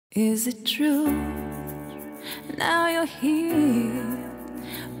Is it true? Now you're here.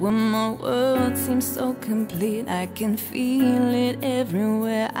 When my world seems so complete, I can feel it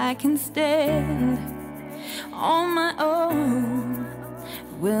everywhere. I can stand on my own.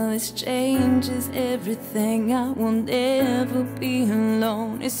 Well, this changes everything. I will never be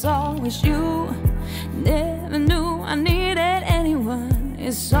alone. It's always you. Never knew I needed anyone.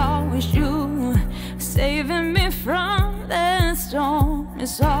 It's always you, saving me from the storm.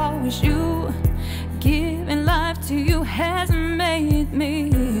 It's always you. Giving life to you has made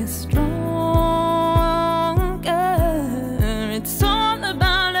me stronger. It's all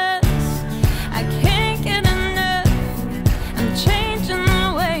about us. I can't get enough. I'm changing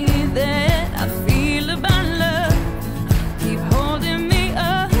the way that I feel about love. Keep holding me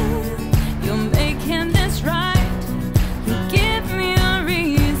up. You're making this right. You give me a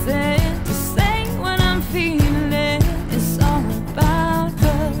reason to say what I'm feeling. It's all about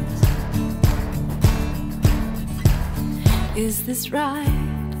us. Is this right?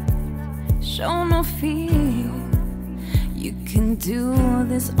 Show no fear. You can do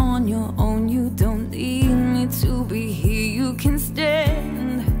this on your own. You don't need me to be here. You can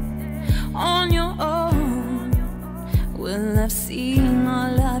stand on your own. Well, I've seen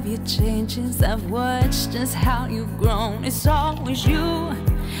all of your changes. I've watched just how you've grown. It's always you.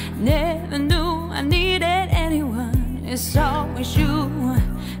 Never knew I needed anyone. It's always you,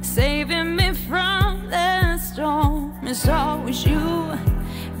 saving me from the storm. It's always you.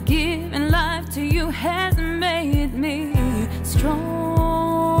 Giving life to you has made me stronger.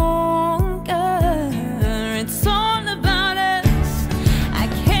 It's all about us. I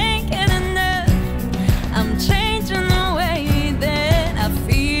can't get enough. I'm changing the way that I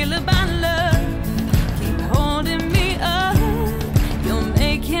feel about love. Keep holding me up. You're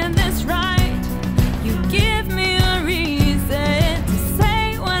making this right. You give me a reason to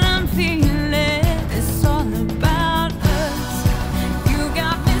say what I'm feeling. It's all about us. You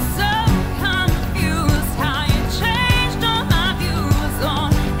got me so confused. How you changed all my views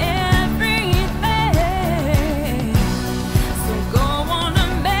on everything. So go on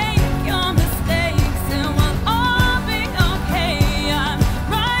and make your mistakes, and we'll all be okay. I'm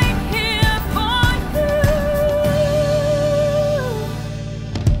right here for you.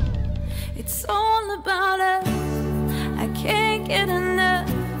 It's all about us. I can't get enough.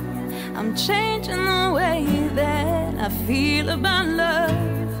 I'm changing the way that I feel about love.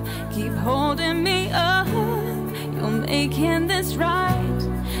 Keep holding me up. You're making this right.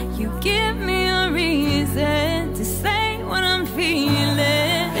 You give me a reason to say what I'm feeling.